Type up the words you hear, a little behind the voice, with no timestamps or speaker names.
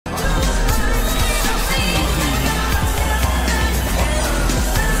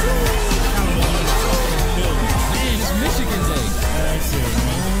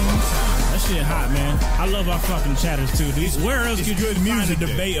chatters too. Where else could you find a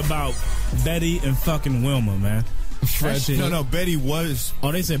debate about Betty and fucking Wilma, man? No, Betty was.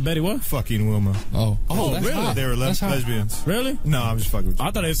 Oh, they said Betty what? Fucking Wilma. Oh, really? Hot. They were lesbians. Really? No, I'm just fucking with you. I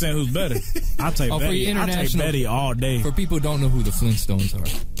thought they were saying who's better. I'll take Betty. I'll take Betty all day. For people who don't know who the Flintstones are,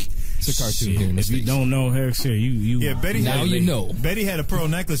 it's a cartoon here in the States. If you don't know, Heck, shit, yeah, Betty. Now you know. Betty had a pearl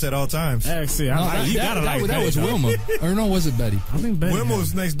necklace at all times. Heck, you gotta like that was Wilma, or no, was it Betty? I think Betty. Wilma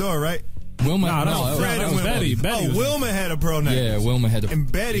was next door, right? Wilma, that was Betty. Wilma had a pearl necklace. Yeah, Wilma had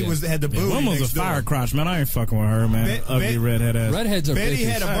and Betty had the booty. Wilma was a fire crotch, man. I ain't fucking with her, man. Ugly redhead ass. Redheads are Betty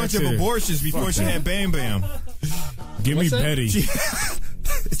had a bunch of abortions before she had Bam Bam. Give me Betty.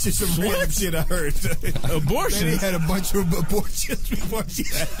 It's just some random shit I heard. Abortion? Betty had a bunch of abortions before she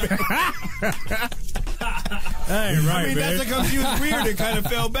had Bam Bam. I mean, that's because she was weird and kind of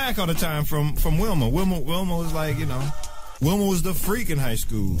fell back all the time from Wilma. Wilma was like, Wilma was the freak in high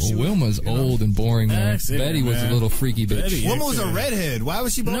school. Wilma's old and boring, man. Betty was a little freaky bitch. Wilma was a redhead. Why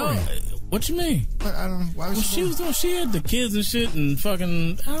was she boring? No, what you mean? I don't know. Why was she boring? She had the kids and shit and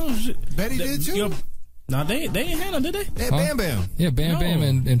fucking. Betty did too? No, they ain't had them, did they? They had Bam Bam. Yeah, Bam Bam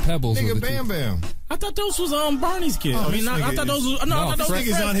and Pebbles. Nigga, Bam Bam. I thought those was Barney's kids. Oh, I thought those was. No, I thought those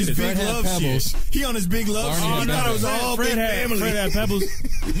nigga's on his big love shit. He on his big love shit. I thought it was all big family. Fred had Pebbles.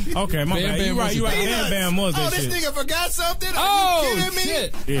 Okay, my bad. You right. Bam Bam was that shit. Oh, this nigga forgot something? Oh, Are you kidding me?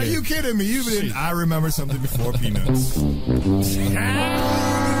 Shit. Yeah. Are you kidding me? I remember something before Peanuts. I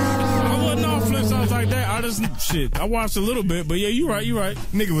wasn't on Flintstones like that. I watched a little bit, but yeah, you right.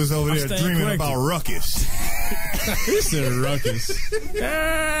 Nigga was over there dreaming about Ruckus. He said Ruckus.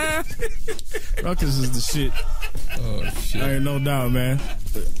 Ruckus is the shit. Oh, shit. I ain't no doubt, man.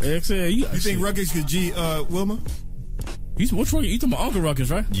 You think Ruckus could G Wilma? Which one? You talking about Uncle Ruckus,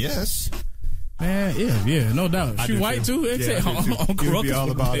 right? Yes. Man, yeah, no doubt. She white too? Uncle Ruckus.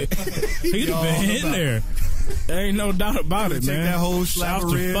 All about it. He'd have been in there. There ain't no doubt about it, man. Take that whole slap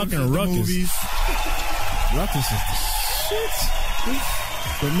of ribs fucking Ruckus. Movies. Ruckus is the shit.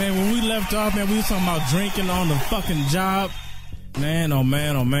 But man, when we left off, man, we were talking about drinking on the fucking job. Man, oh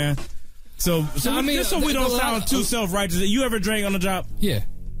man. So I mean, just so we don't sound too self-righteous, you ever drank on the job? Yeah.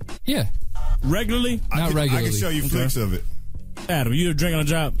 Regularly? Not regularly. I can show you flicks of it. Adam, you ever drink on the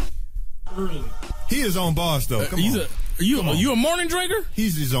job? He his own boss though. Come on. You a morning drinker?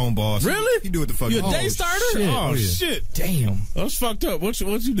 He's his own boss. Really? He do what the fuck. You a day starter? Shit. Damn. That's fucked up. What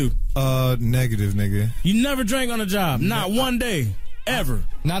you do? Negative, nigga. You never drank on the job? Not one day. Ever.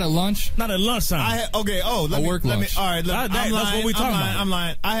 Not at lunch? Not at lunchtime. Work lunch. All right, that's what we talking about. I'm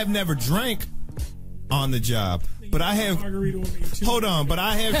lying. I have never drank on the job. But I have. Hold on, but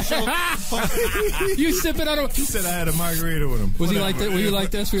I have. You sipping on a. He said I had a margarita with him. Was he like that? Were you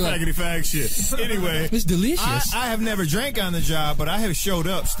like this? Were you like faggoty fag shit? Anyway, it's delicious. I have never drank on the job, but I have showed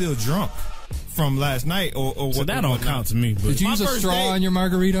up still drunk from last night or so that don't count to me. But did you use a straw on your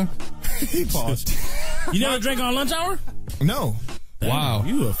margarita? He paused. You never drank on lunch hour? No. Wow,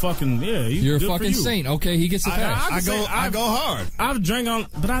 you a fucking you're a fucking saint. Okay, he gets a pass. I go hard. I've drank on,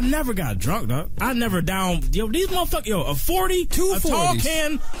 but I never got drunk, dog. I never down. These motherfuckers, a 40, a tall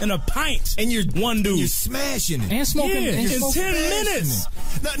can, and a pint, and you're one dude. You're smashing it and smoking. Yeah, in 10 minutes.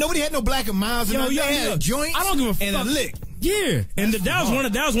 Nobody had no Black and Miles. They had joints. I don't give a fuck. And a lick. Yeah, and that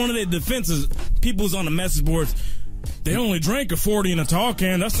was one of the defenses. People's on the message boards. They only drank a 40 in a tall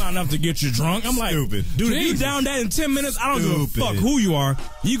can. That's not enough to get you drunk. I'm like, stupid. Dude, if you down that in 10 minutes, I don't give a fuck who you are.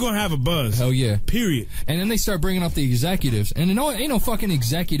 You gonna have a buzz. Hell yeah. Period. And then they start bringing up the executives. And ain't no fucking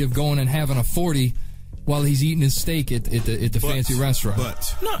executive going and having a 40 while he's eating his steak at the fancy restaurant.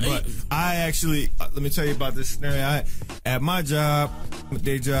 But I actually, let me tell you about this scenario. At my job,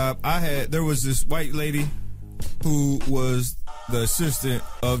 day job, there was this white lady who was the assistant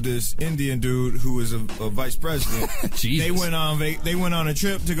of this Indian dude who was a vice president. They went on a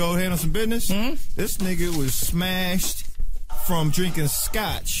trip to go handle some business. Mm-hmm. This nigga was smashed from drinking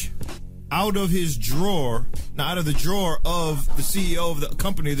scotch out of the drawer of the CEO of the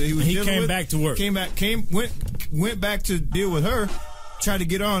company that he was dealing with. He came back to work. Went back to deal with her. Tried to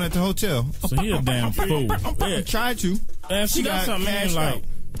get on at the hotel. So he a damn fool. Tried to. And she got something, man, like.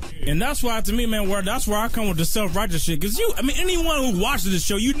 And that's why, to me, man, that's where I come with the self-righteous shit. Because anyone who watches this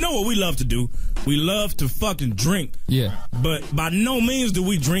show, you know what we love to do. We love to fucking drink. Yeah. But by no means do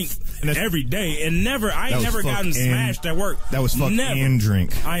we drink every day. And I ain't never gotten smashed at work. That was fuck and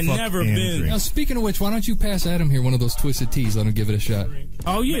drink. I never been. Now, speaking of which, why don't you pass Adam here one of those Twisted Teas? Let him give it a shot.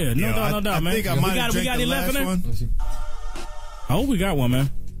 Oh, yeah. No doubt, man. I think I might have drank the last one. Oh, we got one, man.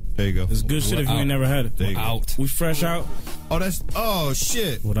 There you go. It's good shit if you ain't never had it. There you go. We fresh out. Oh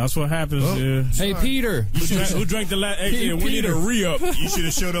shit. Well, that's what happens. Yeah. Hey, Peter. Who drank the last? Hey, we need a re-up. You should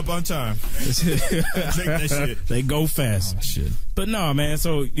have showed up on time. Drink that shit. They go fast. Oh, shit. But no, man.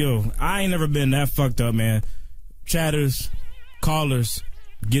 So, I ain't never been that fucked up, man. Chatters, callers,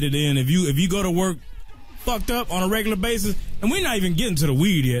 get it in. If you go to work fucked up on a regular basis, and we're not even getting to the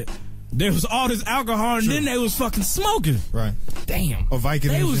weed yet. There was all this alcohol, and then they was fucking smoking. Right. Damn. Or Vicodins.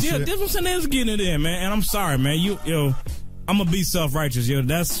 They was, and shit. that's what I'm saying. They was getting it in, man. And I'm sorry, man. I'm gonna be self-righteous,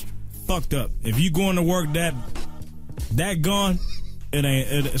 That's fucked up. If you going to work that gone,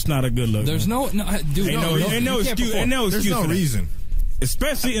 it's not a good look. There's man. dude. Ain't no excuse. There's no reason.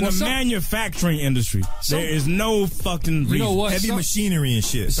 Especially in the manufacturing industry, there is no fucking reason. You know what? Heavy machinery and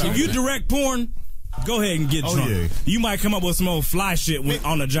shit. If you direct porn, go ahead and get drunk. Yeah. You might come up with some old fly shit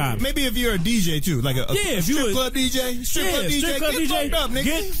on the job. Maybe if you're a DJ too, like a strip club DJ. Strip club DJ, get fucked up, nigga.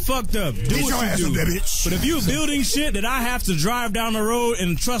 Get fucked up. Do Get your what ass you up do. there, bitch. But if you're building shit that I have to drive down the road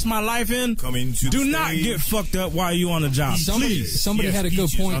and trust my life in, do not get fucked up while you on the job. Somebody had a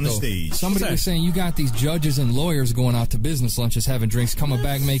good point on the though. stage. Somebody was saying you got these judges and lawyers going out to business lunches, having drinks, coming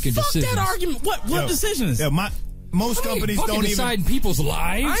back making decisions. Fuck that argument. What decisions? Yeah, most companies don't even decide people's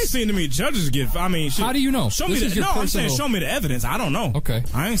lives. I ain't seen too many judges get. Shit. How do you know? Show me I'm saying show me the evidence. I don't know. Okay.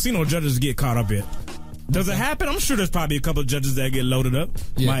 I ain't seen no judges get caught up yet. Does it happen? I'm sure there's probably a couple of judges that get loaded up.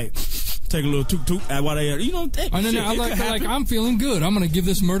 Yeah. Might take a little toot at what they, like I'm feeling good. I'm gonna give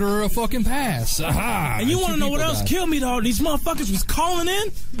this murderer a fucking pass. Aha. And you want to know what else killed me though? These motherfuckers was calling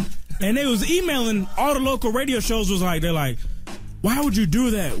in, and they was emailing all the local radio shows. They're like, why would you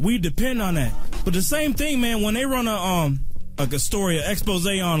do that? We depend on that. But the same thing, man, when they run a story, an expose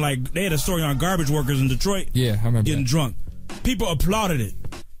on, like, they had a story on garbage workers in Detroit. Yeah, I remember getting drunk. People applauded it.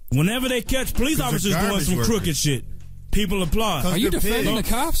 Whenever they catch police officers doing some crooked shit, people applaud. Are you defending the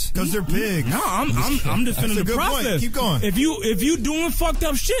cops? Because they're pigs. No, I'm defending the process. Point. Keep going. If you doing fucked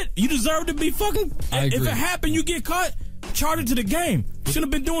up shit, you deserve to be fucking. If it happened, you get caught. Charge it to the game. Shouldn't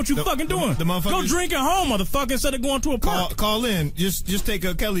have been doing what you fucking doing. Go drink at home, motherfucker, instead of going to a park. Call in. Just take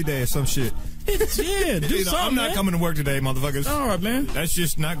a Kelly day or some shit. Yeah, do something. I'm not coming to work today, motherfuckers. All right, man. That's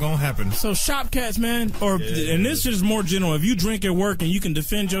just not gonna happen. So shop cats, man, and this is more general. If you drink at work and you can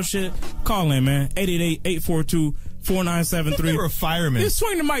defend your shit, call in, man. 888-842-4973. They were a fireman. Just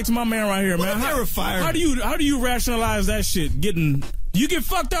swing the mic to my man right here, man. They were a fireman. How do you rationalize that shit? Do you get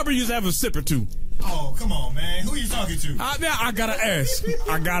fucked up or you just have a sip or two? Oh, come on, man. Who are you talking to? I gotta ask.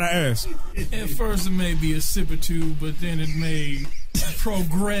 At first, it may be a sip or two, but then it may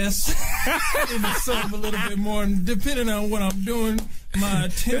progress into something a little bit more. And depending on what I'm doing, my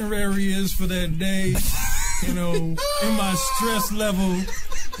itinerary is for that day, and my stress level.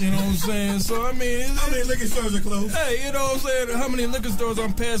 You know what I'm saying? So, I mean... How many liquor stores are closed? Hey, you know what I'm saying? How many liquor stores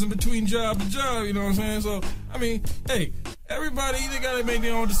I'm passing between job to job, you know what I'm saying? So, I mean, hey, everybody, they got to make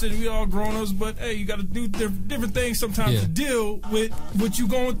their own decision. We all grown-ups, but, hey, you got to do different things sometimes to deal with what you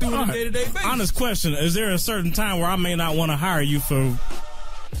going through on a day-to-day basis. Honest question. Is there a certain time where I may not want to hire you for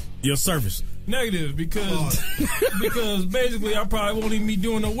your service? Negative, because basically I probably won't even be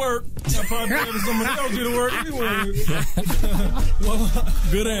doing the work. I'll probably have somebody else do the work anyway.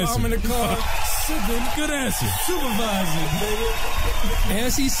 Good answer. I'm in the car sipping. Good answer. Supervising, baby.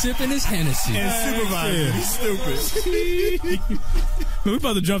 As he's sipping his Hennessy. And supervising. He's stupid. We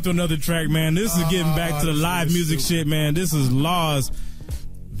about to jump to another track, man. This is getting back to the live music shit, man. This is Laws.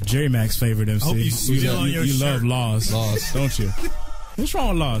 Jmack's favorite MC. I hope you love Laws, don't you? What's wrong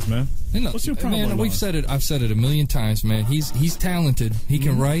with Laws, man? What's your problem? Man, I've said it a million times, man. He's talented. He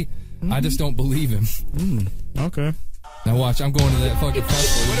can write. I just don't believe him. Okay. Now watch, I'm going to that fucking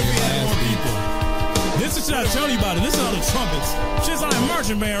festival. What if we had more people? This is what I tell you about it. This is all the trumpets. Shit's like a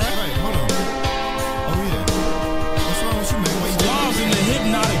marching band, right? Right, hold on. Oh yeah. What's wrong with you, man? Laws in the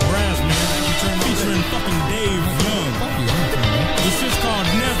Hypnotic Brass, man. Featuring fucking Dave Young. This shit's called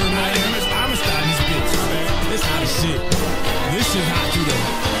Never, man. I'm start this bitch, man. This hot as shit. This shit hot too, though.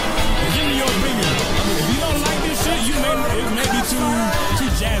 Give me your opinion. If you don't like this shit, it may be too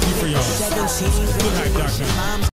jazzy for y'all. Good night, Doctor.